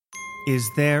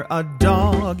Is there a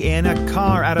dog in a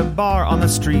car at a bar on the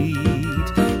street?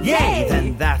 Yay!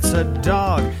 Then that's a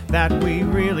dog that we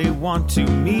really want to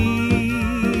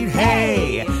meet.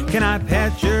 Hey, can I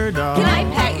pet your dog? Can I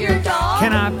pet your dog?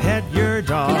 Can I pet your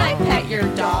dog? Can I pet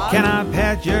your dog? Can I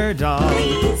pet your dog?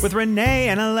 Please. With Renee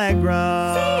and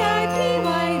Allegra.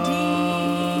 CIPYD.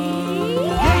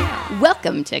 Yeah.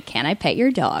 Welcome to Can I Pet Your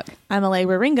Dog? I'm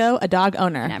Allegra Ringo, a dog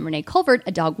owner. And I'm Renee Colbert,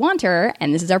 a dog wanter,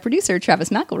 and this is our producer, Travis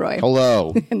McElroy.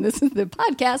 Hello. And this is the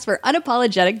podcast for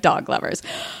unapologetic dog lovers.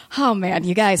 Oh man,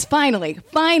 you guys,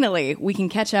 finally, we can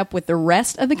catch up with the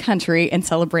rest of the country in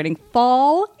celebrating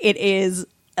fall. It is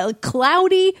a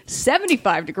cloudy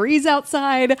 75 degrees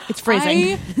outside. It's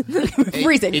freezing.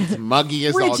 Freezing. It's muggy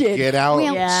as Frigid. all get out.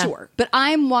 Well, Yeah. sure. But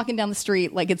I'm walking down the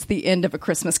street like it's the end of a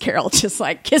Christmas Carol, just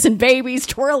like kissing babies,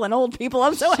 twirling old people.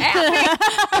 I'm so happy.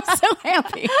 I'm so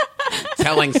happy.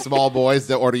 Telling small boys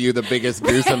to order you the biggest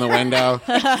goose in the window.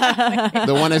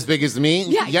 The one as big as me?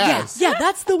 Yes. Yeah,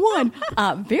 that's the one.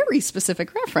 Very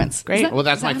specific reference. Great. Well,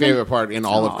 that's my favorite part in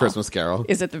all of Christmas Carol.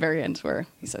 Is at the very end where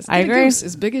he says, I "Get a agree. goose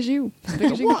as big as you. As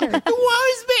big as you can carry." The one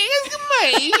as big as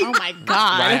me. Oh my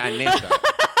God. Right, I named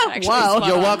that. Actually, Whoa. spot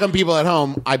You're on. welcome, people at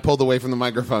home. I pulled away from the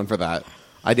microphone for that.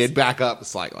 I did back up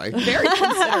slightly. Very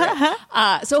considerate.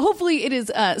 So hopefully it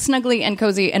is snuggly and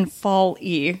cozy and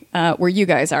fall-y where you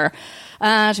guys are.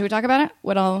 Should we talk about it?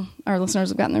 What all our listeners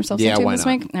have gotten themselves Yeah, into why this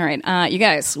not? week? All right. You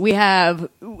guys, we have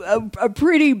a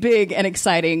pretty big and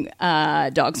exciting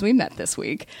dogs we met this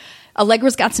week.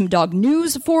 Allegra's got some dog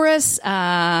news for us.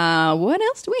 What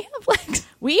else do we have, Lex?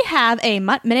 We have a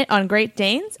Mutt Minute on Great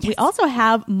Danes. We also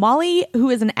have Molly, who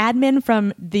is an admin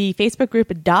from the Facebook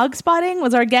group Dog Spotting,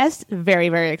 was our guest. Very,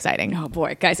 very exciting. Oh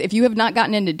boy, guys! If you have not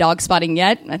gotten into dog spotting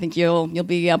yet, I think you'll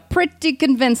be pretty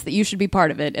convinced that you should be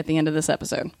part of it at the end of this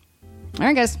episode. All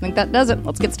right, guys, I think that does it.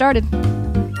 Let's get started.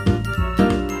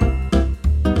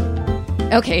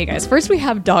 Okay, you guys, first we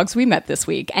have dogs we met this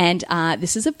week, and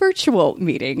this is a virtual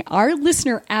meeting. Our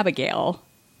listener, Abigail,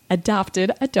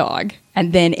 adopted a dog.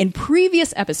 And then in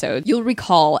previous episodes, you'll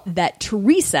recall that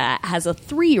Teresa has a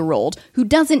 3-year-old who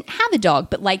doesn't have a dog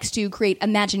but likes to create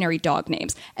imaginary dog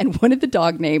names. And one of the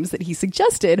dog names that he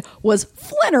suggested was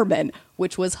Flinnerman,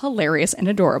 which was hilarious and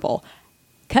adorable.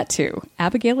 Cut to,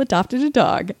 Abigail adopted a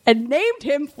dog and named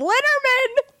him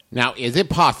Flinnerman. Now, is it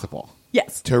possible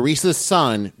Yes. Teresa's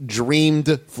son dreamed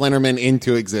Flinnerman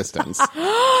into existence?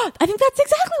 I think that's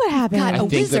exactly what happened. God, I a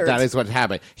think wizard. that is what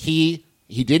happened. He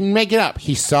didn't make it up.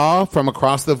 He saw from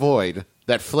across the void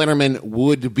that Flinnerman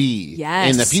would be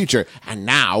Yes. in the future, and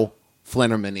now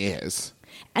Flinnerman is.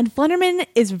 And Flinnerman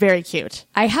is very cute.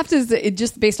 I have to,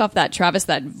 just based off that, Travis,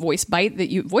 that voice bite that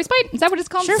you... Voice bite? Is that what it's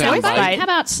called? Sure, voice bite. How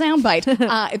about sound bite?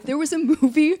 If there was a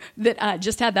movie that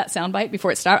just had that sound bite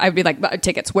before it started, I'd be like,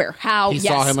 tickets, where? How? He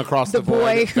Yes. saw him across the void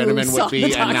boy that Flinnerman who would saw be, the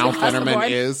and dogs now across the Flinnerman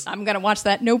void. is. I'm going to watch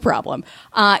that, no problem.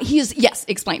 Yes,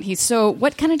 explain.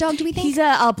 What kind of dog do we think? He's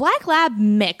a black lab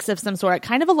mix of some sort,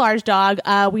 kind of a large dog.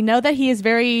 We know that he is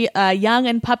very young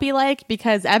and puppy-like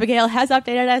because Abigail has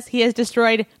updated us. He has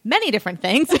destroyed many different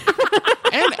things. And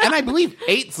I believe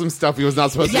ate some stuff he was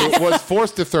not supposed to. Was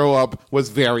forced to throw up. Was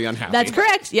very unhappy. That's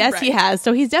correct. Yes, he has.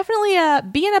 So he's definitely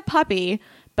being a puppy,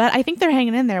 but I think they're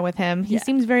hanging in there with him. He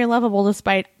seems very lovable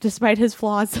despite his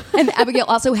flaws. And Abigail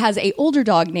also has a older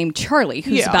dog named Charlie,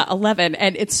 who's Yeah. about 11,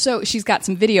 and she's got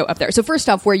some video up there. So first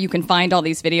off, where you can find all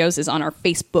these videos is on our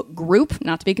Facebook group,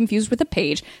 not to be confused with a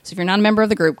page. So if you're not a member of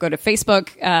the group, go to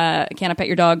Facebook, Can I Pet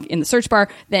Your Dog in the search bar,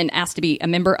 then ask to be a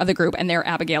member of the group, and there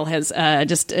Abigail has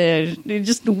just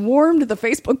warmed the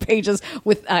Facebook pages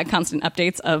with constant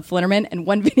updates of Flinnerman, and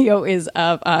one video is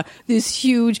of this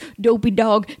huge dopey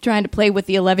dog trying to play with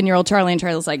the 11-year-old Charlie, and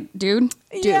Charlie's like, dude,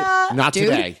 Yeah. Not dude,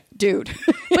 today. dude.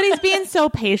 But he's being so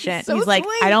patient. So he's like,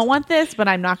 sweet. I don't want this, but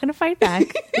I'm not going to fight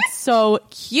back. It's so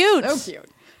cute. So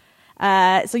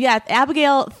cute. So yeah,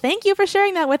 Abigail, thank you for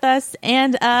sharing that with us.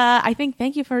 And I think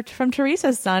thank you from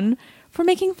Teresa's son for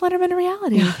making Flinnerman a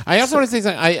reality. I also want to say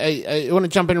something. I want to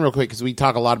jump in real quick because we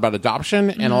talk a lot about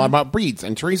adoption and a lot about breeds.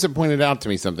 And Teresa pointed out to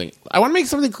me something. I want to make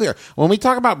something clear. When we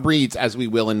talk about breeds, as we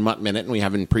will in Mutt Minute, and we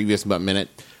have in previous Mutt Minute,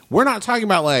 we're not talking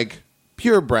about like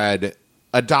purebred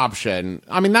adoption.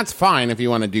 I mean, that's fine if you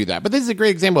want to do that. But this is a great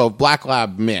example of black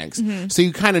lab mix. So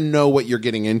you kind of know what you're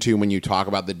getting into when you talk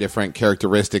about the different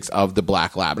characteristics of the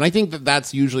black lab. And I think that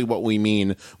that's usually what we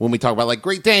mean when we talk about like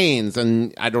Great Danes.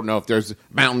 And I don't know if there's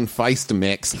mountain feist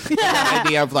mix. The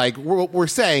idea of like, what we're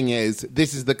saying is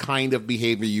this is the kind of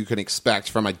behavior you can expect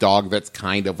from a dog that's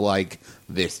kind of like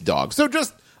this dog. So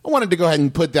just, I wanted to go ahead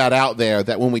and put that out there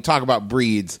that when we talk about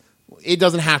breeds, it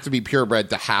doesn't have to be purebred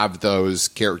to have those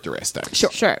characteristics.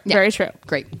 Sure. Very true.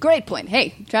 Great point.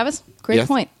 Hey, Travis, great Yes?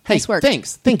 point. Hey, Nice work.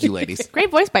 thanks. Thank you, ladies.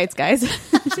 Great voice bites, guys.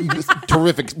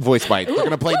 Terrific voice bite. We're going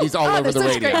to play these all over the they're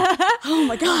radio. such Oh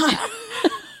my god.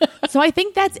 So I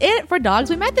think that's it for Dogs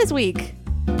We Met this week.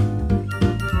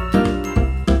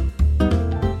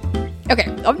 Okay,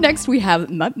 up next we have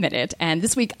Mutt Minute, and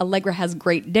this week Allegra has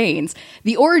Great Danes.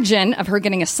 The origin of her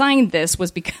getting assigned this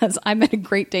was because I met a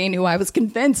Great Dane who I was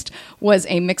convinced was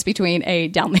a mix between a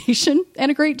Dalmatian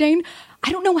and a Great Dane.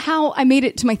 I don't know how I made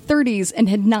it to my 30s and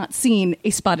had not seen a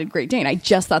spotted Great Dane. I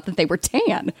just thought that they were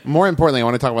tan. More importantly, I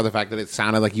want to talk about the fact that it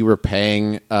sounded like you were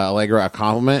paying Allegra a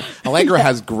compliment. Allegra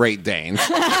has Great Danes.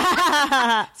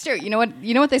 It's true. You know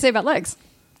what they say about legs?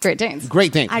 Great Danes.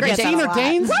 Great Danes. I get that Dane a or lot.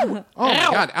 Danes? Oh my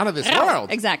God, out of this world.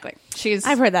 Exactly.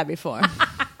 I've heard that before.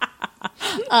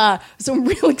 So I'm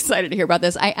real excited to hear about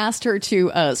this. I asked her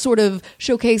to sort of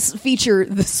feature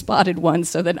the spotted ones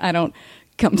so that I don't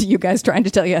come to you guys trying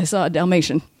to tell you I saw a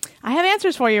Dalmatian. I have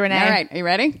answers for you, Renee. All right, are you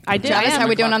ready? I do. Travis, I am. how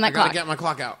we doing on that I gotta clock? get my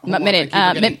clock out. Hold Mutt on, Minute.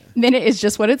 I keep forgetting. Minute is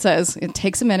just what it says. It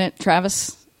takes a minute.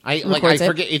 Travis. I records it.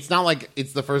 forget. It's not like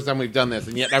it's the first time we've done this,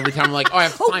 and yet every time I'm like, oh, I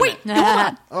have to time wait. it. Hold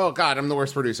on. Oh God, I'm the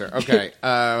worst producer. Okay,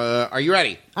 are you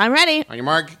ready? I'm ready. On your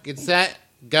mark, get set,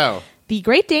 go. The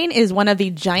Great Dane is one of the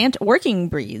giant working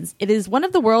breeds. It is one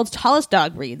of the world's tallest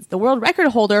dog breeds. The world record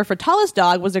holder for tallest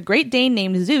dog was a Great Dane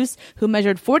named Zeus, who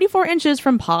measured 44 inches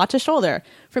from paw to shoulder.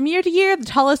 From year to year, the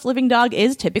tallest living dog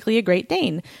is typically a Great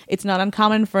Dane. It's not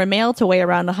uncommon for a male to weigh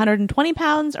around 120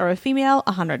 pounds or a female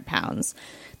 100 pounds.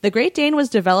 The Great Dane was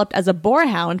developed as a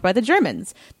boarhound by the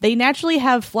Germans. They naturally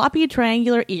have floppy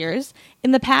triangular ears.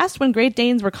 In the past, when Great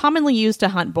Danes were commonly used to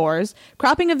hunt boars,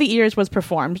 cropping of the ears was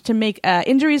performed to make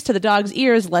injuries to the dog's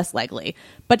ears less likely.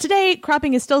 But today,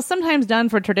 cropping is still sometimes done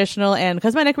for traditional and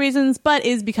cosmetic reasons, but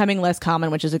is becoming less common,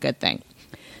 which is a good thing.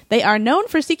 They are known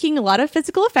for seeking a lot of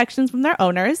physical affections from their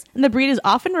owners, and the breed is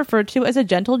often referred to as a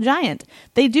gentle giant.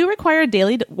 They do require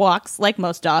daily walks, like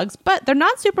most dogs, but they're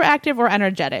not super active or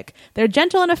energetic. They're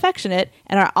gentle and affectionate,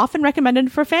 and are often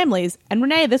recommended for families. And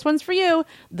Renee, this one's for you.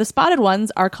 The spotted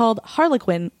ones are called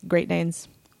Harlequin Great Danes.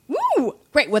 Woo!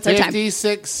 Great. What's our time?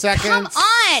 56 seconds. Come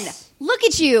on! Look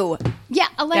at you. Yeah,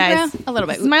 Allegra. Guys, A little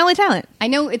bit. This is my only talent. I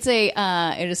know it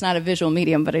is not a visual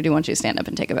medium, but I do want you to stand up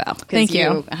and take a bow. 'Cause Thank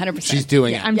you. 100%. She's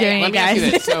doing it. I'm doing Let it, me ask you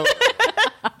guys. this. So,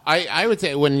 I would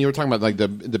say when you were talking about like the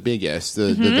biggest,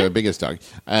 the biggest dog,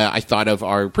 I thought of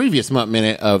our previous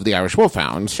minute of the Irish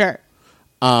Wolfhound. Sure.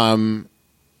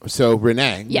 So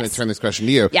Renee, I'm going Yes. to turn this question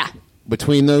to you. Yeah.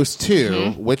 Between those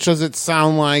two, which does it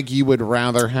sound like you would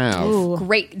rather have?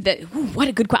 Great. What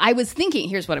a good question.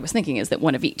 Here's what I was thinking is that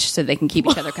one of each so they can keep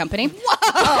each other company.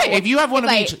 If you have one of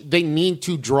If I- each, they need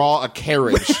to draw a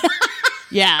carriage.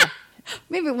 Yeah.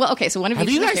 Maybe, okay, so one of Have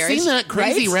each you in the guys carriage, seen that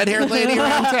crazy right? red-haired lady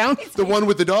around town? The one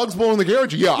with the dogs blowing the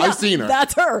carriage? Yeah, I've seen her.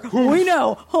 That's her. We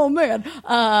know. Oh, man.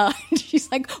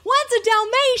 She's like, what's a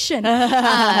Dalmatian?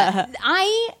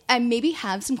 I maybe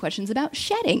have some questions about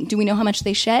shedding. Do we know how much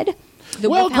they shed? The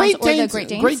Well, Wolfhounds or the Great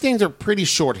Danes? Great Danes are pretty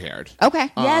short-haired.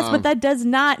 Okay. Yes, but that does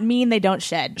not mean they don't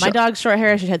shed. My Sure. dog's short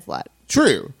hair, she sheds a lot.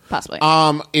 True. Possibly.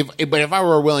 If I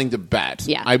were willing to bet,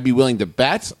 Yeah. I'd be willing to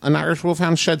bet an Irish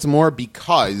Wolfhound sheds more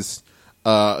because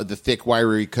the thick,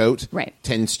 wiry coat Right.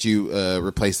 tends to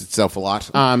replace itself a lot.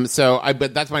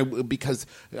 But that's because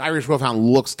Irish Wolfhound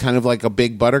looks kind of like a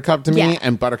big Buttercup to me, Yeah.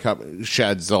 and Buttercup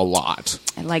sheds a lot.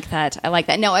 I like that.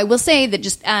 No, I will say that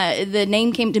just the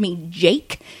name came to me,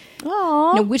 Jake.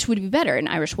 Aww. Now, which would be better, an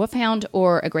Irish Wolfhound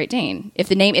or a Great Dane? If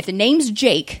the name's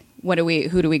Jake, who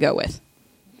do we go with?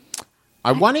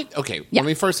 I want it. Okay, Yeah. let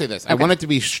me first say this. I Okay. want it to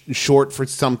be short for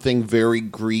something very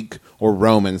Greek or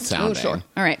Roman sounding. Oh, sure.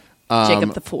 All right.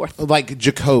 Jacob the Fourth. Like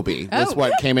Jacoby. That's Oh.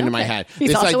 what came into my head.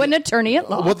 He's It's also like- an attorney at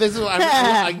law. Well, this is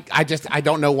I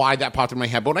don't know why that popped in my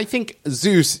head, but I think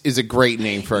Zeus is a great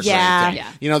name for a Yeah. certain thing.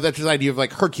 Yeah. You know, that's the idea of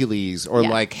like Hercules or Yeah.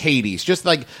 like Hades, just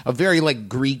like a very like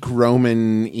Greek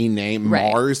Roman-y name.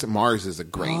 Right. Mars is a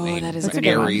great name. that is a Like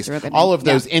good one. Ares. That's a real good All name. of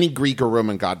those, Yeah. any Greek or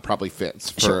Roman god probably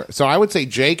fits. Sure. So I would say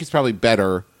Jake is probably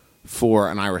better for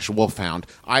an Irish Wolfhound.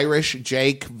 Irish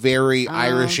Jake, very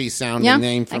Irishy sounding Yeah,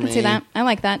 name for I me. can see that. I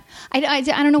like that. I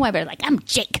don't know why, but like I'm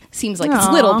Jake seems like it's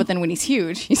Aw. little, but then when he's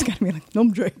huge, he's got to be like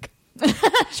I'm Jake.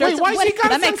 Sure, Wait, why is he got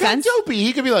that makes sense. dopey?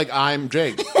 He could be like, I'm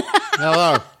Jake.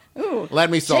 Hello. Let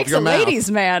me solve Jake's your a mouth.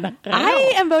 ladies' man.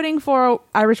 I am voting for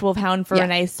Irish Wolfhound for Yeah.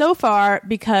 Renee so far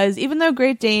because even though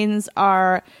Great Danes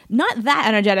are not that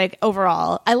energetic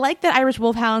overall, I like that Irish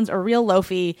Wolfhounds are real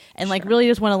loafy and like really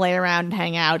just want to lay around and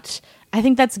hang out. I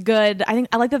think that's good. I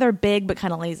like that they're big but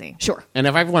kind of lazy. Sure. And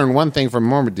if I've learned one thing from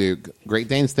Marmaduke, Great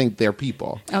Danes think they're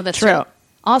people. Oh, that's True.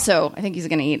 Also, I think he's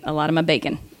going to eat a lot of my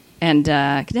bacon. And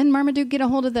didn't Marmaduke get a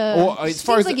hold of the... Well, as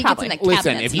far as like he gets in the listen,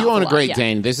 cabinets if an you own a awful Great lot,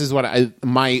 Dane, this is what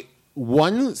my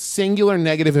one singular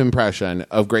negative impression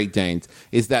of Great Danes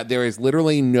is that there is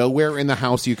literally nowhere in the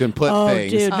house you can put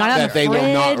things dude, not on that the they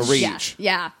will not fridge. reach.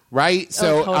 Yeah. Right?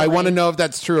 So totally. I want to know if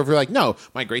that's true. If you're like, no,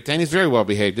 my Great Dane is very well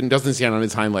behaved and doesn't stand on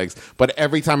his hind legs. But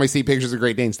every time I see pictures of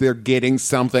Great Danes, they're getting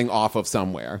something off of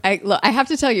somewhere. I have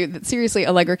to tell you that seriously,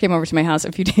 Allegra came over to my house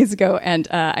a few days ago, and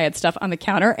I had stuff on the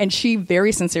counter, and she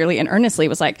very sincerely and earnestly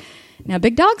was like, "Now,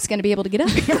 Big Dog's going to be able to get up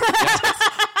here."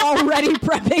 Already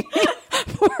prepping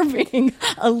for being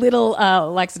a little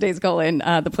lackadaisical in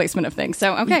the placement of things.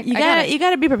 So, okay, You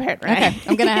gotta be prepared, right? Okay,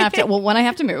 I'm gonna have to. Well, one, I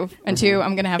have to move, and two,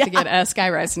 I'm gonna have to get a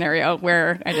skyrise scenario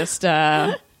where I just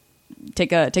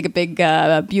take a big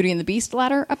Beauty and the Beast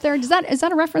ladder up there. Is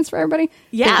that a reference for everybody?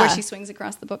 Yeah. Where she swings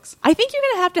across the books. I think you're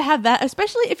going to have that,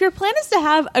 especially if your plan is to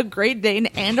have a Great Dane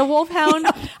and a Wolfhound.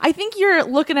 I think you're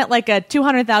looking at like a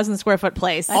 200,000 square foot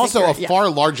place. Also, a far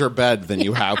larger bed than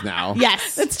you have now.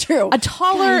 Yes, That's true. A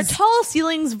tall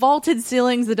ceilings, vaulted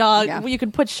ceilings. The dog, Yeah. you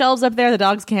can put shelves up there the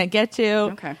dogs can't get to.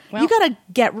 Okay. Well- you got to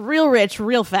get real rich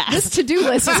real fast. This to-do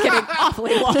list is getting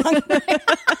awfully long.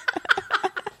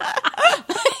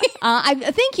 I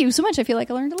thank you so much. I feel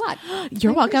like I learned a lot.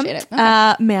 You're I welcome. appreciate it.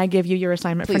 Okay. May I give you your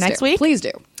assignment Please for next do. week? Please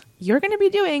do. You're going to be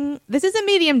doing. This is a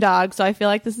medium dog, so I feel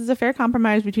like this is a fair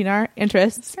compromise between our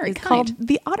interests. Very it's kind. called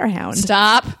the Otterhound.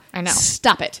 Stop. I know.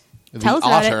 Stop it. Tell us the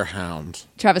about it. Otterhound.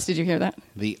 Travis, did you hear that?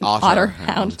 The Otter Otterhound.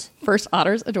 hound. First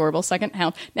otter's adorable. Second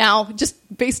hound. Now, just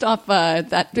based off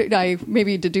that, I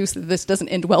maybe deduce that this doesn't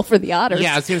end well for the otters.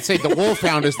 Yeah, I was going to say the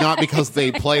Wolfhound is not because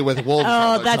they play with wolves.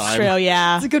 all Oh, the that's time. true.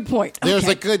 Yeah. That's a good point. There's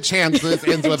Okay. a good chance this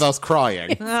ends with us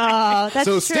crying. Oh, that's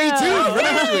So true. stay tuned for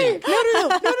next week. No.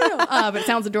 But it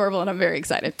sounds adorable, and I'm very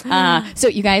excited. So,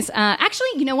 you guys, actually,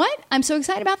 you know what? I'm so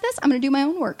excited about this. I'm going to do my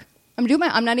own work. I'm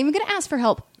not even going to ask for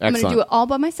help. I'm going to Excellent. do it all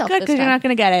by myself. Good, this because you're time. not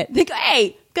going to get it.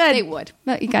 Hey, Good. They would.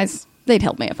 But you guys, they'd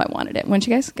help me if I wanted it. Wouldn't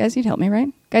you guys? Guys, you'd help me, right?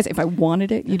 Guys, if I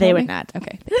wanted it, you'd They help would me? not.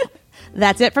 Okay.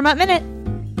 That's it from Up Minute.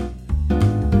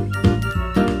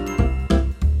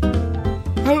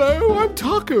 Hello, I'm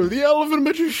Taco, the Elven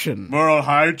Magician. Moral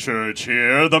High Church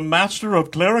here, the master of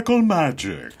clerical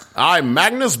magic. I'm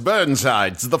Magnus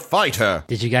Burnsides, the fighter.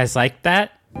 Did you guys like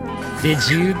that? Did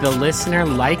you, the listener,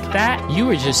 like that? You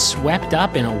were just swept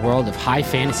up in a world of high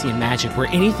fantasy and magic where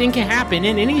anything can happen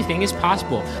and anything is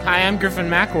possible. Hi, I'm Griffin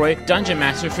McElroy, Dungeon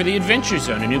Master for the Adventure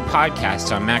Zone, a new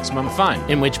podcast on Maximum Fun,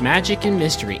 in which magic and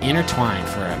mystery intertwine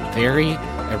for a very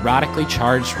erotically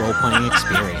charged role-playing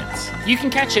experience. You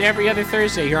can catch it every other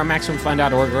Thursday here on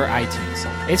MaximumFun.org or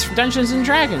iTunes. It's Dungeons &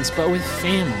 Dragons, but with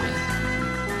family.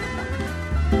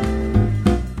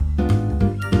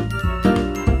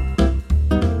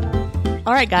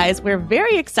 All right, guys, we're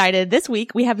very excited. This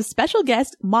week, we have a special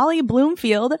guest, Molly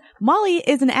Bloomfield. Molly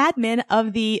is an admin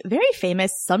of the very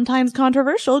famous, sometimes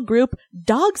controversial group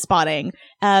Dog Spotting,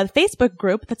 a Facebook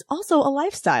group that's also a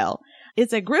lifestyle.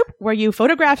 It's a group where you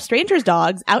photograph strangers'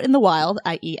 dogs out in the wild,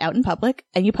 i.e. out in public,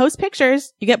 and you post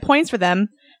pictures, you get points for them,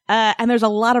 and there's a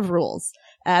lot of rules.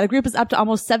 The group is up to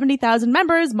almost 70,000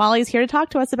 members. Molly's here to talk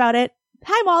to us about it.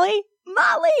 Hi, Molly!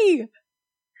 Molly!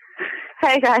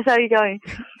 Hey guys, how are you going?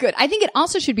 Good. I think it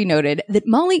also should be noted that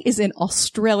Molly is in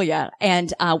Australia,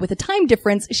 and with a time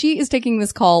difference, she is taking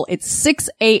this call. It's 6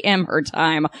 a.m. her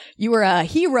time. You are a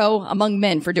hero among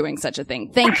men for doing such a thing.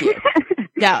 Thank you.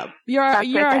 Yeah, you're That's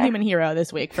our okay. human hero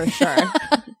this week for sure.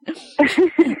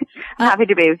 I'm happy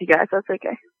to be with you guys. That's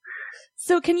okay.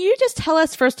 So can you just tell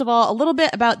us, first of all, a little bit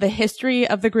about the history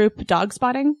of the group Dog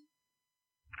Spotting?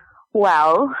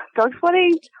 Well, dog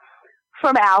spotting,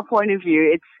 from our point of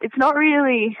view, it's not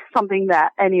really something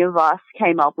that any of us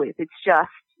came up with. It's just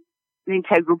an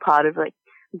integral part of like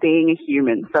being a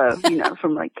human. So,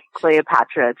 from like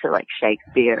Cleopatra to like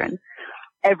Shakespeare, and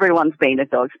everyone's been a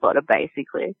dog spotter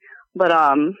basically. But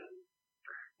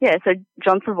so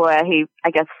John Savoy, he I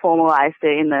guess formalized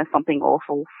it in the Something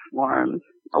Awful forum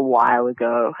a while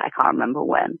ago. I can't remember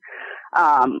when.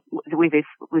 With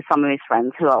some of his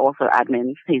friends who are also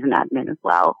admins. He's an admin as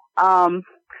well.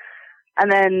 And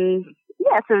then,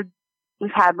 so we've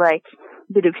had like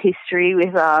a bit of history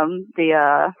with,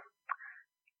 the,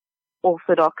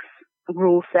 Orthodox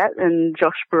rule set and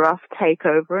Josh Baruff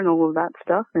takeover and all of that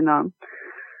stuff. And,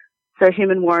 so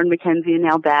him and Warren McKenzie are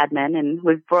now bad men, and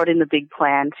we've brought in the big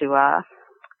plan to,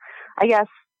 I guess,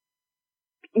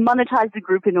 monetize the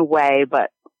group in a way,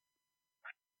 but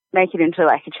make it into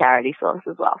like a charity source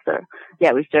as well. So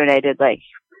yeah, we've donated like,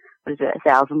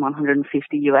 $1,150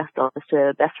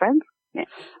 to Best Friends. Yeah.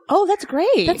 Oh, that's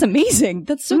great. That's amazing.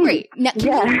 That's so great. Now, can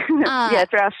Yeah. you, Yeah,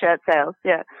 through our shirt sales.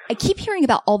 Yeah. I keep hearing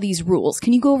about all these rules.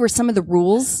 Can you go over some of the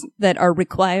rules that are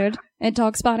required at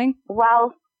dog spotting?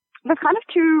 Well, there's kind of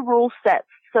two rule sets.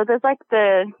 So there's like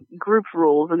the group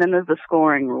rules and then there's the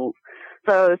scoring rules.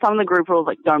 So some of the group rules,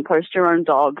 like don't post your own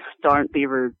dogs, don't be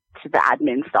rude to the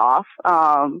admin staff,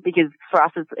 because for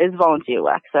us it's volunteer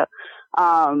work. So,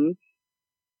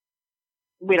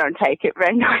 we don't take it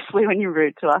very nicely when you're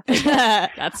rude to us.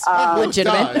 That's Who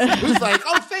legitimate. does? Who's like,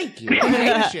 oh, thank you. I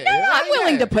appreciate it. I'm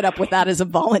willing to put up with that as a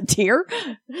volunteer.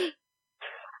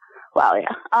 Well,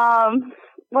 yeah.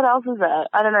 What else is there?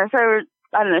 I don't know. So,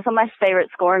 I don't know. Some of my favorite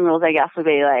scoring rules, I guess, would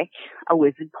be like a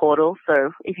wizard portal.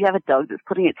 So if you have a dog that's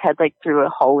putting its head like through a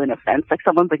hole in a fence, like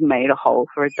someone's like made a hole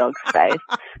for a dog's face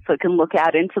so it can look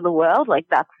out into the world, like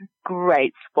that's a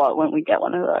great spot when we get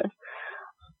one of those.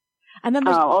 And then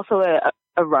there's Also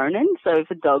a Ronin. So if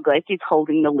a dog like is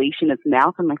holding the leash in its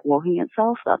mouth and like walking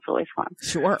itself, that's always fun.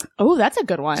 Sure. oh, that's a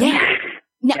good one. Yeah.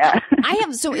 Now, Yeah. I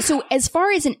have so as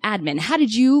far as an admin, how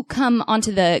did you come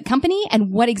onto the company and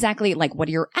what exactly, like, what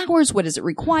are your hours? What does it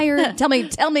require? Tell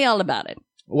me all about it.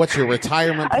 What's your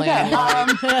retirement plan Okay,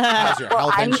 like? How's your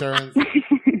health insurance?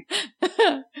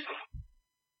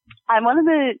 I'm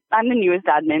the newest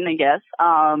admin, I guess.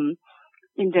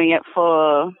 Been doing it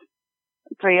for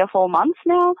 3 or 4 months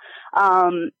now.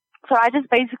 So I just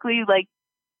basically, like,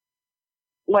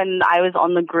 when I was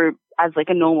on the group as like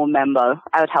a normal member,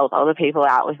 I would help other people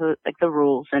out with like the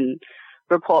rules and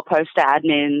report posts to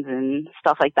admins and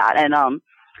stuff like that. And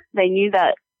they knew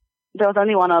that there was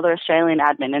only one other Australian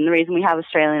admin, and the reason we have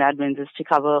Australian admins is to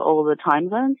cover all the time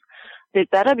zones a bit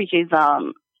better because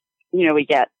you know, we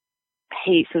get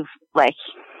heaps of like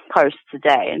posts a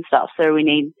day and stuff, so we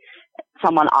need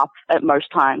someone up at most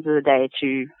times of the day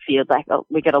to field like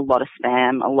we get a lot of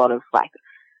spam, a lot of like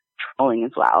trolling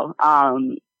as well.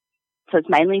 So it's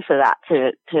mainly for that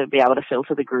to be able to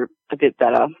filter the group a bit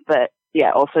better, but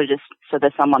yeah, also just so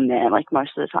there's someone there like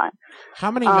most of the time.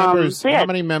 How many members? So yeah. How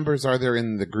many members are there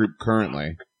in the group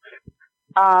currently?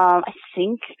 I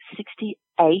think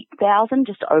 68,000,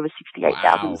 just over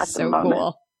 68,000 Wow. at the So moment.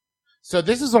 cool. So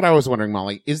this is what I was wondering,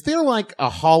 Molly. Is there like a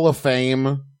Hall of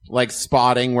Fame like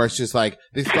spotting where it's just like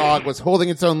this dog was holding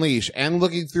its own leash and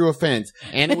looking through a fence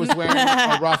and it was wearing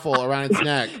a ruffle around its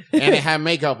neck and it had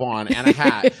makeup on and a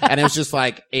hat and it was just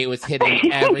like it was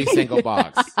hitting every single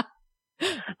box?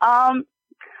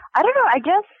 I don't know. I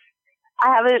guess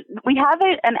we have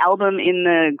an album in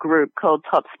the group called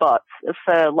Top Spots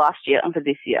for last year and for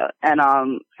this year. And,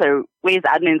 so we as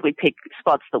admins, we pick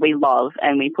spots that we love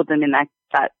and we put them in that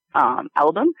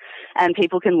album, and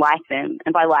people can like them.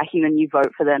 And by liking them, you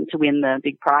vote for them to win the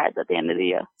big prize at the end of the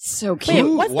year. So cute.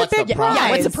 Ooh, what's the big prize? Yeah,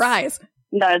 what's the prize?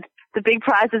 No, the big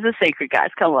prize is a secret, guys.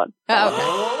 Come on.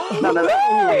 Oh, None of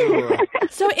that.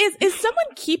 So is someone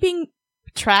keeping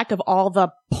track of all the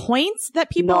points that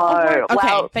people No. award? Okay,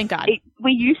 Well, thank God.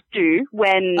 We used to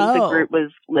when the Oh. group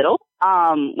was little,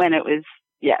 when it was,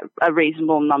 a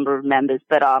reasonable number of members.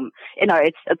 But,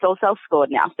 it's all self-scored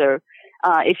now. So,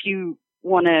 if you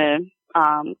want to,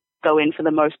 go in for the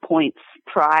most points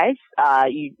prize,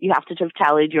 you have to have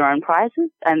tallied your own prizes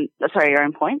your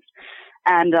own points.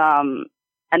 And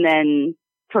then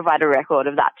provide a record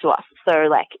of that to us. So,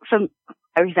 like, for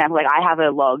example, like I have a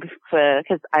log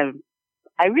because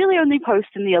I really only post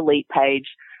in the elite page.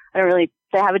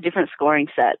 They have a different scoring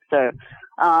set. So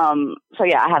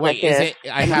yeah, I have Wait,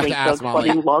 I have to ask,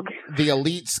 Molly, log. the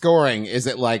elite scoring, is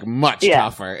it like much Yeah.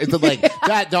 tougher? Is it like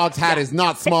that dog's hat is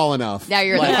not small enough? now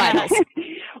you're in the Like, finals.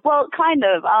 Well, kind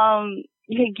of.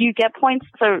 You get points.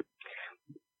 So,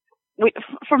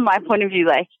 from my point of view,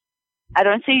 like, I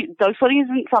don't see dog spotting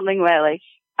isn't something where like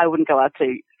I wouldn't go out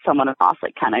to someone and ask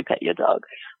like, "Can I pet your dog?"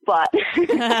 But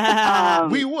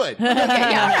we would. Okay,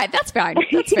 yeah, all right, that's fine.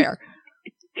 That's fair.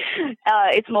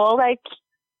 it's more like,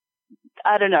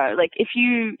 I don't know, like if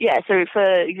so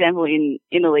for example, in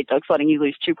elite dog spotting, you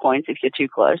lose 2 points if you're too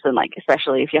close, and like,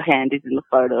 especially if your hand is in the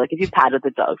photo, like if you patted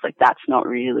the dogs, like that's not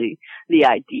really the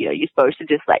idea. You're supposed to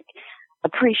just like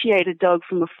appreciate a dog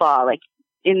from afar, like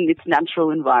in its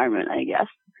natural environment, I guess.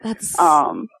 That's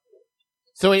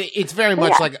So it's very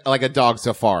much like a dog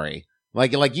safari.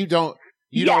 Like you don't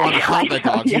want to hunt the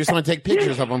dogs. You just want to take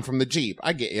pictures of them from the Jeep.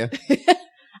 I get you.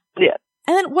 Yeah.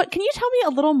 And then can you tell me a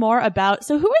little more about,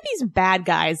 so who are these bad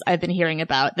guys I've been hearing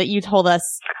about that you told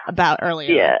us about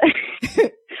earlier? Yeah.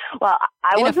 Well,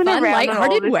 I In a wasn't fun, around when all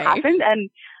lighthearted this way. happened, and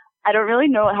I don't really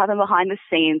know what happened behind the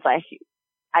scenes. Like,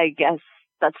 I guess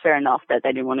that's fair enough that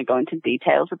they didn't want to go into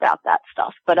details about that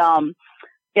stuff. But,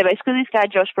 basically this guy,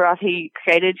 Josh Barath, he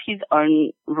created his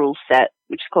own rule set,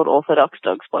 which is called Orthodox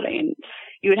Dog Spotting. And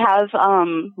you would have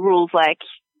rules like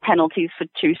penalties for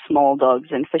too small dogs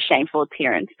and for shameful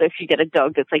appearance. So if you get a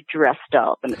dog that's like dressed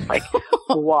up and it's like,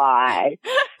 why?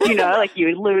 You know, like you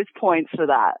would lose points for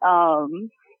that.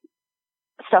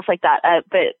 Stuff like that.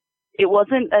 But it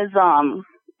wasn't as,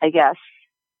 I guess,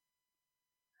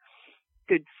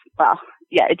 good. Well,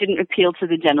 yeah, it didn't appeal to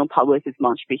the general public as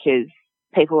much because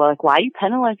people were like, why are you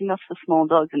penalizing us for small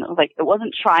dogs? And it was like, it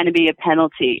wasn't trying to be a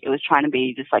penalty. It was trying to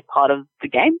be just like part of the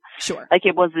game. Sure. Like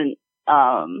it wasn't,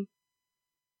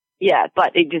 yeah,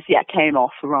 but it just, came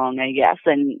off wrong, I guess.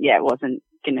 And yeah, it wasn't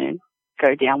going to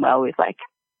go down well with like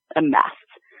a masked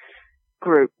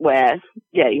group where,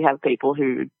 you have people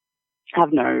who have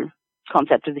no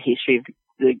concept of the history of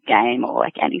the game or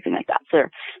like anything like that. So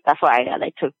that's why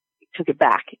they took it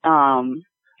back,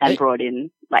 and brought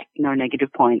in like no negative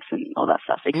points and all that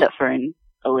stuff, except for in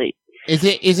Elite. Is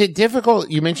it difficult?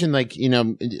 You mentioned like,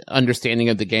 understanding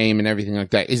of the game and everything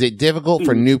like that. Is it difficult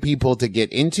for new people to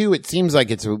get into? It seems like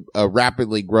it's a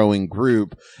rapidly growing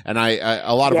group. And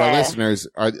a lot of our listeners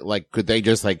are like, could they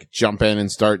just like jump in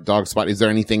and start DogSpot? Is there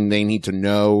anything they need to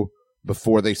know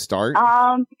before they start?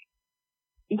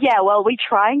 Yeah, well, we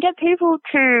try and get people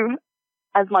to,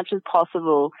 as much as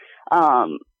possible,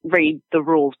 read the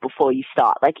rules before you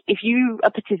start. Like, if you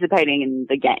are participating in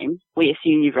the game, we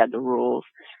assume you've read the rules.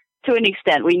 To an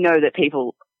extent, we know that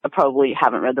people probably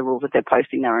haven't read the rules if they're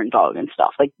posting their own dog and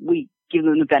stuff. Like, we give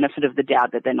them the benefit of the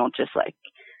doubt that they're not just, like,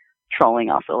 trolling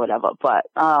us or whatever. But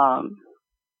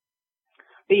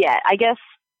yeah, I guess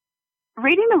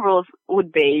reading the rules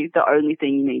would be the only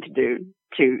thing you need to do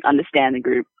to understand the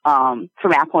group, from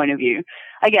our point of view.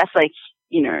 I guess, like,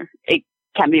 it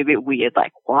can be a bit weird,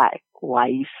 like, why are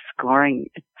you scoring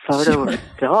a photo of a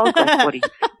dog? Like,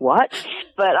 what?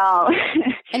 But,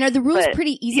 and are the rules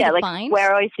pretty easy to like, find?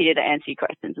 We're always here to answer your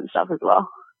questions and stuff as well.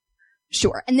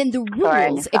 Sure. And then the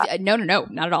rules, no,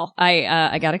 not at all.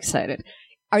 I got excited.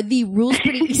 Are the rules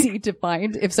pretty easy to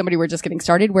find if somebody were just getting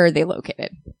started? Where are they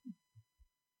located?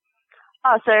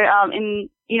 Oh, so, how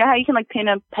you can like pin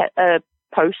a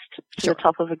post to the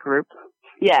top of a group?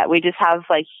 Yeah, we just have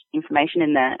like information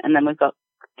in there, and then we've got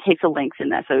heaps of links in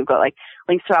there. So we've got like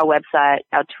links to our website,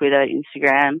 our Twitter,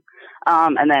 Instagram,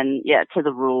 and then to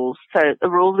the rules. So the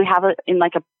rules, we have it in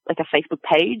like a Facebook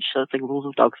page. So it's like Rules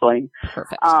of Dog Spotting.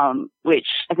 Perfect. Which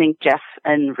I think Jeff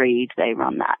and Reed, they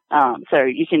run that. So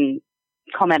you can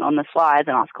comment on the slides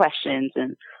and ask questions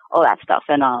and all that stuff.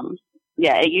 And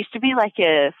it used to be like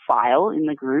a file in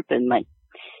the group, and like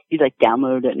you'd like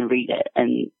download it and read it,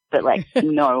 but like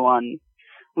no one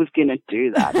was gonna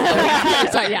do that.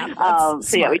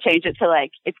 So we changed it to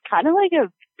like, it's kind of like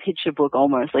a picture book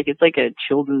almost, like it's like a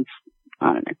children's,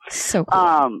 I don't know. So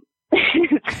cool.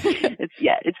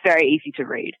 It's very easy to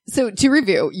read. So to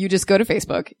review, you just go to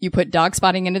Facebook, you put dog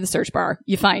spotting into the search bar,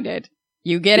 you find it,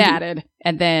 you get added,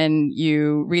 and then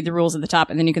you read the rules at the top,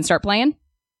 and then you can start playing?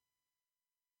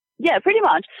 Yeah, pretty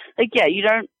much. Like, you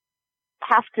don't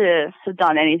have to have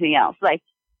done anything else. Like,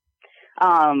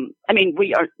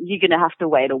 you're going to have to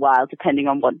wait a while depending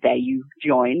on what day you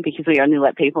join, because we only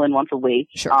let people in once a week.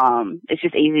 Sure. It's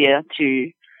just easier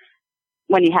to,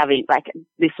 when you have it, like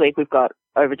this week we've got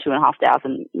over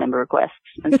 2,500 member requests,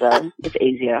 and so it's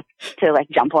easier to like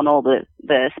jump on all the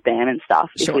spam and stuff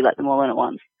if we let them all in at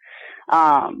once.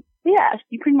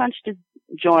 You pretty much just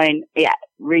join,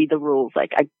 read the rules.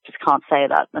 Like, I just can't say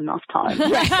that enough times.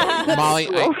 Molly,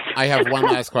 I have one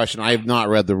last question. I have not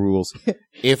read the rules.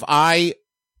 If I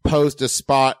post a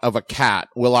spot of a cat,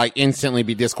 will I instantly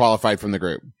be disqualified from the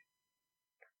group?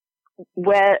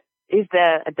 Where is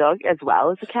there a dog as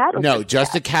well as a cat? No,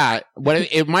 just a cat. But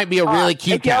it might be a really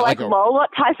cute if you're cat. Like, lol, what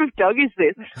type of dog is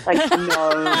this? Like, no.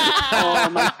 Oh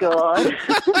my god.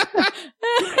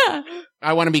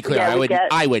 I want to be clear.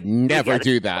 I would never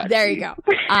do that. There you go.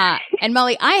 And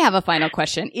Molly, I have a final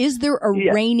question. Is there a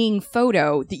raining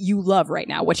photo that you love right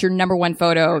now? What's your number one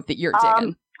photo that you're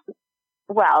digging?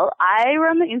 Well, I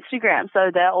run the Instagram,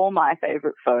 so they're all my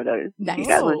favorite photos. Nice. You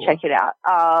guys want to check it out.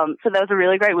 So there was a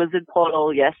really great Wizard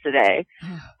Portal yesterday.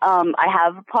 I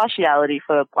have a partiality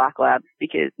for black labs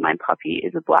because my puppy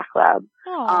is a black lab.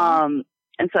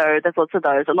 And so there's lots of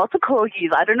those and lots of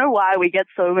corgis. I don't know why we get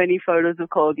so many photos of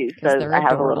corgis. So I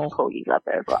have a lot of corgis up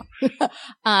there as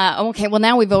well. Okay, well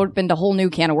now we've opened a whole new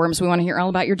can of worms. We want to hear all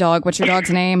about your dog. What's your dog's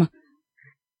name?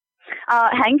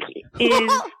 Hank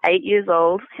is 8 years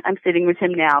old. I'm sitting with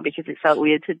him now because it felt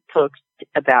weird to talk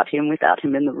about him without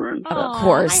him in the room. So. Of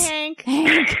course. Hi,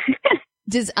 Hank.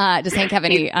 Does Hank have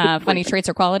any funny traits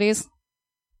or qualities?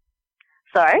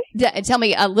 Sorry? Tell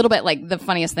me a little bit, like, the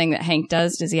funniest thing that Hank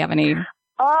does. Does he have any?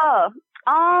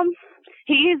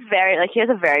 He has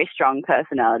a very strong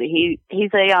personality.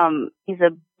 He's a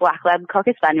black lab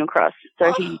cocker spaniel cross.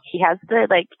 So he has the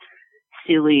like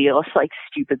silly or like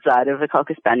stupid side of a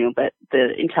cocker spaniel, but the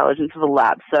intelligence of a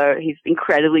lab. So he's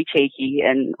incredibly cheeky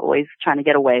and always trying to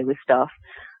get away with stuff.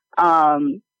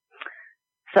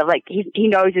 So like he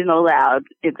knows he's not allowed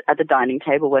at the dining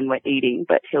table when we're eating,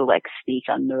 but he'll like sneak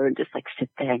under and just like sit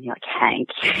there and you're like, Hank,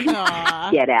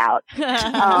 get out.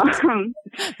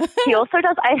 He also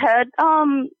does. I heard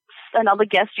another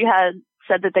guest you had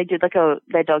said that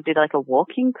their dog did like a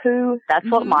walking poo. That's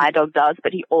what my dog does,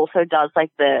 but he also does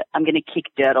like I'm gonna kick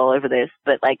dirt all over this,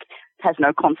 but like has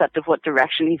no concept of what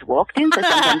direction he's walked in. So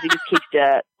sometimes he just kicks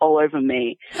dirt all over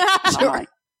me. Sure. I'm like,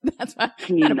 that's fine.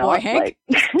 can you Attaboy, not? Hank.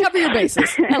 Like, Cover your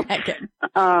bases. I like it.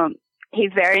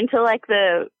 He's very into like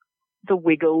the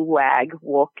wiggle wag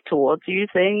walk towards you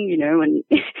thing, you know, and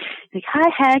he's like, hi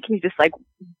Hank, and he just like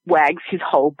wags his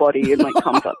whole body and like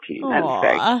comes up to you. That's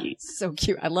very cute. So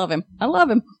cute. I love him.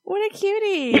 What a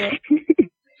cutie.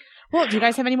 Well, do you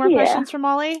guys have any more questions for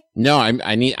Molly? No,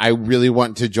 I really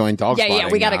want to join dog spotting. Yeah,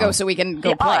 we gotta now. go so we can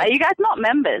go Oh, play. are you guys not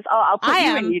members? Oh, I'll put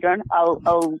you in. You don't.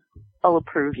 I'll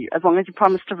approve you as long as you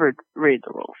promise to read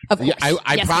the rules. Of course. Yeah,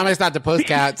 I Yes, promise not to post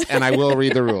cats, and I will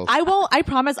read the rules. I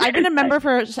promise. I've been a member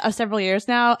for several years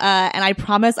now, and I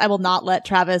promise I will not let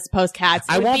Travis post cats.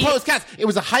 I won't post cats. It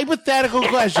was a hypothetical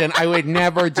question. I would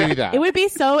never do that. It would be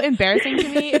so embarrassing to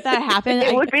me if that happened.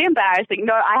 It would be embarrassing.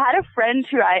 No, I had a friend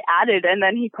who I added, and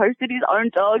then he posted his own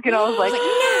dog, and I was like,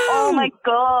 oh my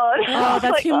god. Oh,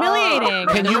 that's like, humiliating.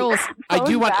 Can you? I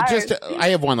do want I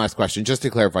have one last question, just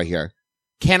to clarify here.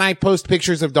 Can I post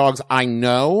pictures of dogs I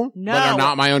know, but are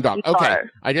not my own dog? No. Okay.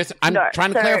 I'm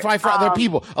trying to clarify for other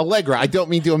people. Allegra, I don't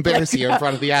mean to embarrass you in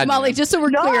front of the admin. Molly, just so we're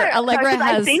clear, Allegra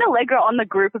has... I've seen Allegra on the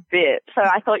group a bit, so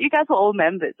I thought you guys were all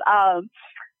members. So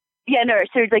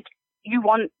like, you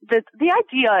want, the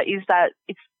idea is that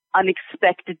it's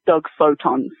unexpected dog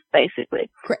photons, basically.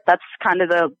 Correct. That's kind of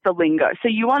the lingo. So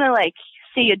you want to like,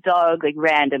 see a dog like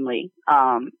randomly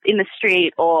in the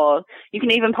street, or you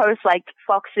can even post like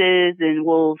foxes and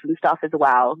wolves and stuff as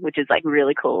well, which is like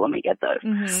really cool when we get those.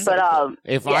 Mm-hmm. But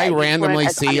if I randomly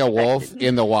see a wolf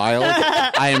in the wild,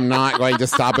 I am not going to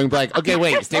stop and be like, okay,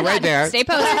 wait, stay right there. Stay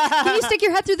posted. Can you stick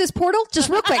your head through this portal just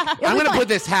real quick? I'm going to put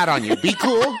this hat on you. Be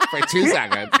cool for 2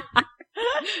 seconds.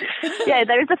 Yeah,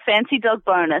 there is a fancy dog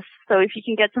bonus. So if you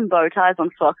can get some bow ties on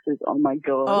foxes, oh my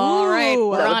god! All right,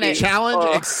 we're on it.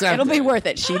 Challenge accepted. It'll be worth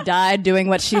it. She died doing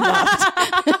what she loved.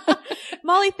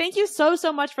 Molly, thank you so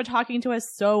much for talking to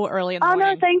us so early in the morning.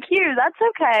 Oh no, thank you. That's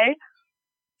okay.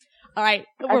 All right,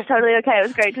 that's totally okay. It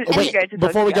was great to. Wait,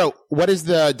 before we go, what is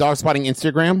the dog spotting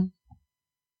Instagram?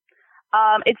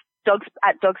 It's dog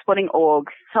spotting org.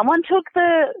 Someone took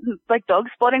the dog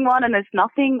spotting one, and there's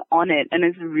nothing on it, and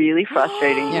it's really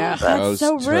frustrating. Yeah, that's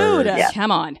so rude. Yeah. Come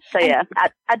on. So yeah,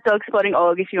 at dog spotting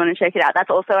org if you want to check it out.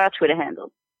 That's also our Twitter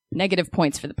handle. Negative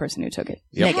points for the person who took it.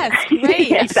 Yep. Yes, great.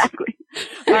 Yeah, exactly.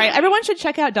 All right, everyone should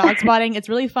check out dog spotting. It's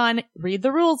really fun. Read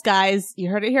the rules, guys. You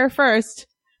heard it here first.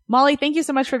 Molly, thank you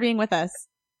so much for being with us.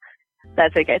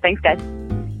 That's okay. Thanks, guys.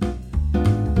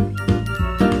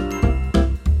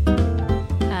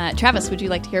 Travis, would you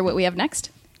like to hear what we have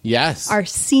next? Yes. Our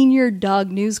senior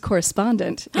dog news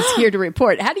correspondent is here to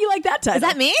report. How do you like that title? Is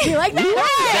that me? Do you like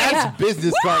that? That's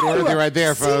business card worthy right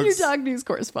there, folks. Senior dog news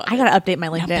correspondent. I gotta update my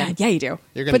LinkedIn. Yeah, you do.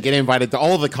 You're going to get invited to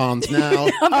all the cons now.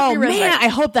 Oh man, I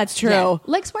hope that's true. Yeah.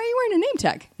 Lex, why are you wearing a name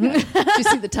tag? Did you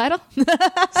see the title?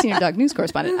 Senior dog news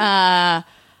correspondent.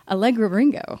 Allegra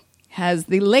Ringo has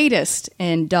the latest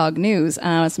in dog news.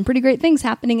 Some pretty great things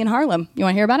happening in Harlem. You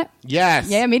want to hear about it? Yes.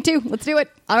 Yeah, me too. Let's do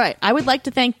it. All right. I would like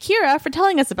to thank Kira for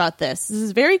telling us about this. This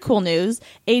is very cool news.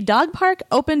 A dog park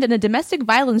opened in a domestic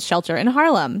violence shelter in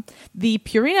Harlem. The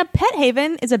Purina Pet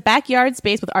Haven is a backyard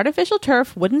space with artificial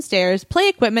turf, wooden stairs, play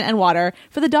equipment, and water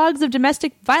for the dogs of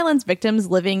domestic violence victims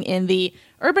living in the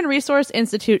Urban Resource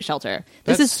Institute shelter.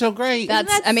 This is so great.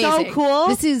 That's Isn't that amazing. so cool?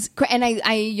 This is, and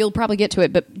you'll probably get to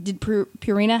it, but did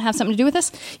Purina have something to do with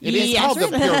this? It is Yes. called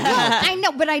the Purina. I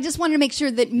know, but I just wanted to make sure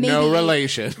that maybe... No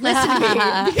relation. Listen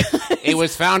to me. It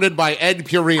was founded by Ed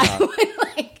Purina.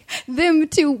 Like them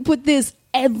to put this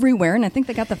everywhere, and I think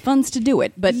they got the funds to do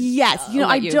it. But yes,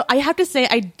 I have to say,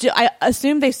 I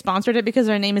assume they sponsored it because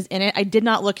their name is in it. I did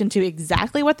not look into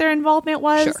exactly what their involvement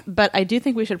was, Sure. but I do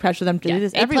think we should pressure them to do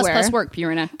this A++ everywhere. work,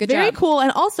 Purina. Good Very job. cool.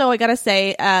 And also, I gotta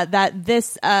say that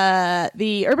this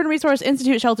the Urban Resource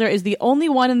Institute shelter is the only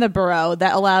one in the borough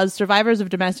that allows survivors of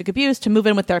domestic abuse to move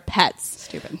in with their pets.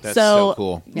 Stupid. That's so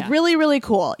cool. Yeah. Really, really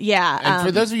cool. Yeah. And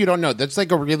for those of you who don't know, that's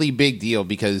like a really big deal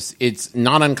because it's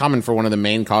not uncommon for one of the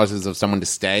main causes of someone to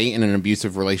stay in an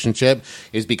abusive relationship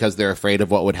is because they're afraid of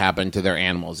what would happen to their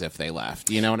animals if they left.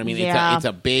 You know what I mean? Yeah. It's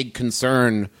a big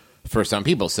concern for some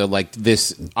people. So like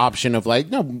this option of like,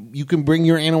 no, you can bring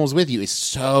your animals with you is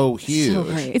so huge. So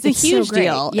great. It's a huge so great.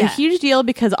 deal. Yeah. A huge deal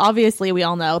because obviously we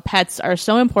all know pets are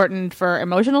so important for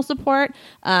emotional support,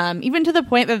 even to the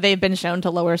point that they've been shown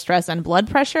to lower stress and blood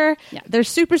pressure. Yeah. They're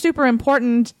super, super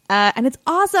important, and it's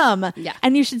awesome. Yeah.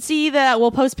 And you should see that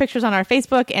we'll post pictures on our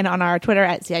Facebook and on our Twitter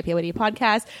at CIPOD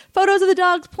Podcast, photos of the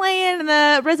dogs playing and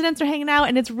the residents are hanging out,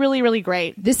 and it's really, really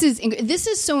great. This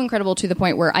is so incredible to the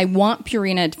point where I want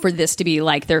Purina for this to be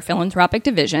like their philanthropic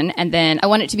division, and then I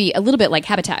want it to be a little bit like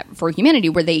Habitat for Humanity,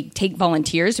 where they take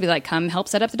volunteers to be like, come help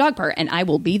set up the dog park, and I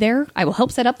will be there. I will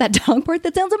help set up that dog park.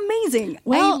 That sounds amazing.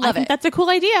 Well, I think that's a cool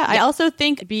idea. I also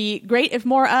think it'd be great if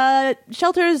more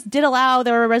shelters did allow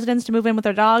their residents to move in with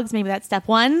their dogs. Maybe that's step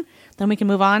one. Then we can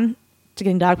move on to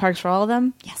getting dog parks for all of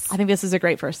them. Yes. I think this is a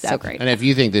great first step. So great. And if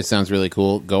you think this sounds really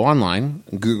cool, go online,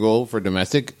 Google for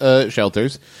domestic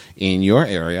shelters in your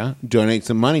area, donate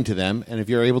some money to them, and if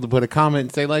you're able to put a comment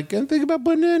and say, like, think about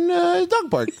putting in a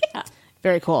dog park. Yeah.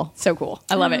 Very cool. So cool.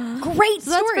 I love it. Great story.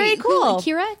 That's very cool.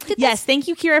 Kira did this? Yes, thank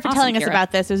you, Kira, for Awesome, telling us Kira.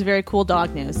 about this. It was very cool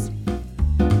dog news.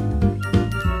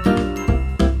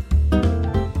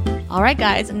 All right,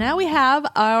 guys. Now we have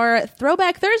our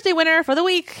Throwback Thursday winner for the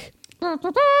week. That's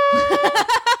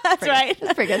right.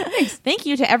 That's pretty good. Thanks. Thank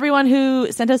you to everyone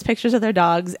who sent us pictures of their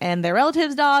dogs and their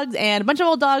relatives' dogs and a bunch of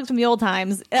old dogs from the old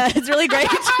times. It's really great.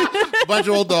 A bunch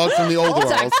of old dogs from the old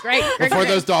world. Great. Before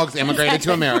those dogs immigrated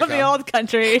to America. From the old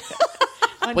country.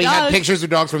 We had pictures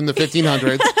of dogs from the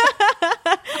 1500s.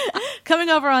 Coming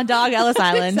over on Dog Ellis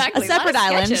Island, Exactly. a separate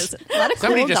island. A lot of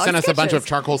Somebody cool just dog sent us a bunch of sketches.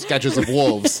 charcoal sketches of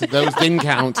wolves. Those didn't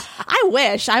count. I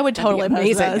wish I would totally That'd be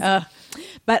post amazing. those.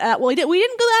 But we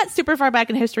didn't go that super far back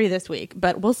in history this week,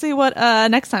 but we'll see what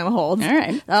next time holds. All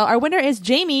right. Our winner is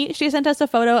Jamie. She sent us a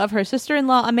photo of her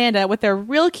sister-in-law Amanda with their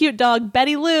real cute dog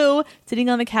Betty Lou sitting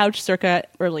on the couch circa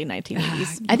early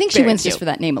 1980s. I think she Very wins cute. just for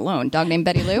that name alone. Dog named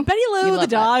Betty Lou. Betty You Lou, love the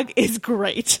that. dog, is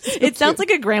great. It sounds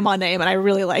like a grandma name, and I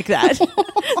really like that.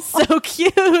 So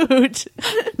cute.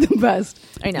 The best.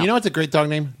 I know. You know what's a great dog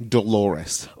name?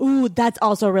 Dolores. Ooh, that's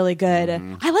also really good.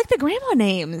 I like the grandma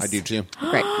names. I do too.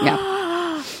 Great. Yeah.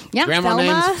 Yeah. Grandma Thelma?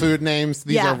 names, food names.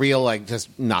 These Yeah. are real, like, just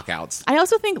knockouts. I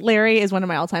also think Larry is one of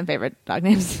my all-time favorite dog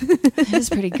names. That is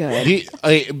pretty good.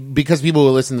 Because people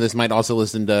who listen to this might also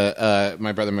listen to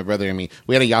my brother, and me.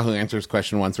 We had a Yahoo Answers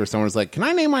question once where someone was like, "Can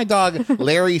I name my dog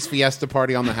Larry's Fiesta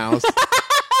Party on the House?"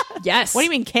 Yes. What do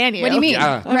you mean, can you? What do you mean?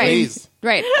 Yeah, right. please.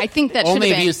 Right. I think that should Only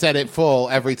have if been. you said it full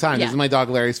every time. Yeah. This is my dog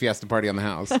Larry's Fiesta Party on the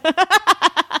House.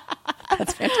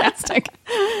 That's fantastic.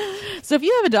 So if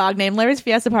you have a dog named Larry's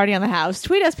Fiesta Party on the House,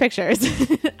 tweet us pictures.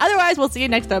 Otherwise, we'll see you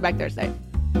next Throwback Thursday.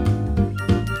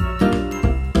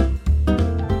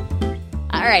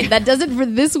 All right, that does it for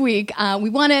this week. We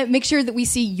want to make sure that we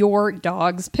see your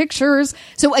dog's pictures.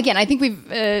 So again, I think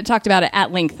we've talked about it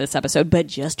at length this episode, but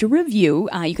just to review,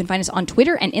 you can find us on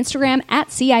Twitter and Instagram at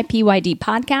CIPYD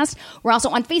Podcast. We're also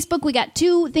on Facebook. We got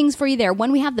two things for you there.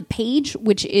 One, we have the page,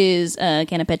 which is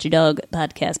Can I Pet Your Dog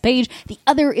podcast page. The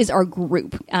other is our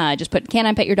group. Just put Can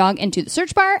I Pet Your Dog into the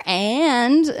search bar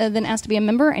and then ask to be a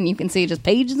member, and you can see just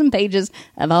pages and pages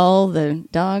of all the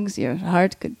dogs your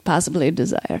heart could possibly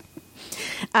desire.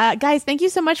 Guys, thank you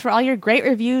so much for all your great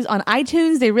reviews on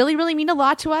iTunes. They really, really mean a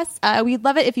lot to us. We'd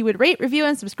love it if you would rate, review,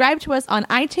 and subscribe to us on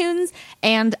iTunes.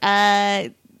 And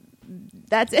that's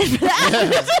it for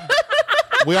that.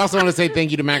 We also want to say thank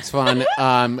you to Max Fun.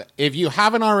 If you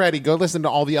haven't already, go listen to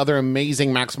all the other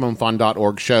amazing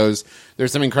MaximumFun.org shows.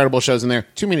 There's some incredible shows in there.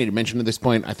 Too many to mention at this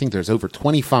point. I think there's over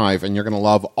 25, and you're going to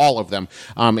love all of them.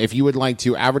 If you would like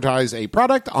to advertise a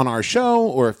product on our show,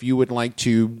 or if you would like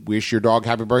to wish your dog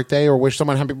happy birthday or wish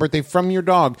someone happy birthday from your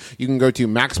dog, you can go to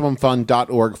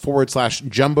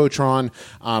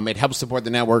MaximumFun.org/Jumbotron. It helps support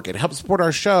the network. It helps support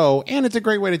our show, and it's a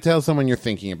great way to tell someone you're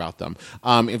thinking about them.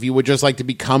 If you would just like to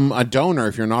become a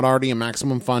donor, if you're not already a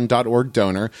MaximumFun.org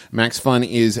donor, MaxFun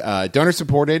is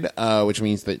donor-supported, which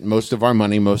means that most of our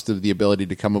money, most of the ability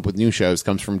to come up with new shows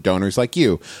comes from donors like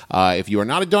you. If you are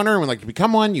not a donor and would like to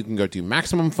become one, you can go to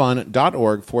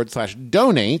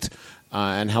MaximumFun.org/donate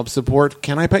and help support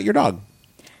Can I Pet Your Dog?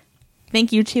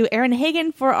 Thank you to Aaron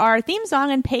Hagen for our theme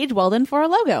song and Paige Weldon for our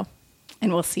logo.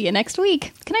 And we'll see you next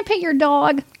week. Can I pet your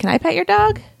dog? Can I pet your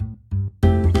dog?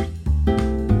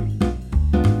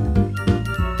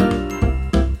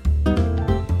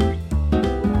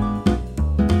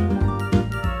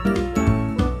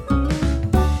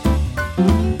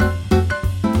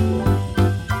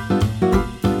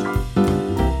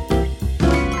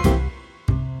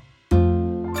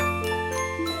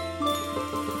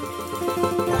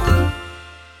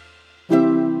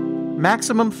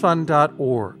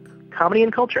 MaximumFun.org. Comedy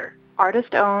and culture.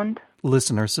 Artist owned.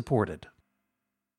 Listener supported.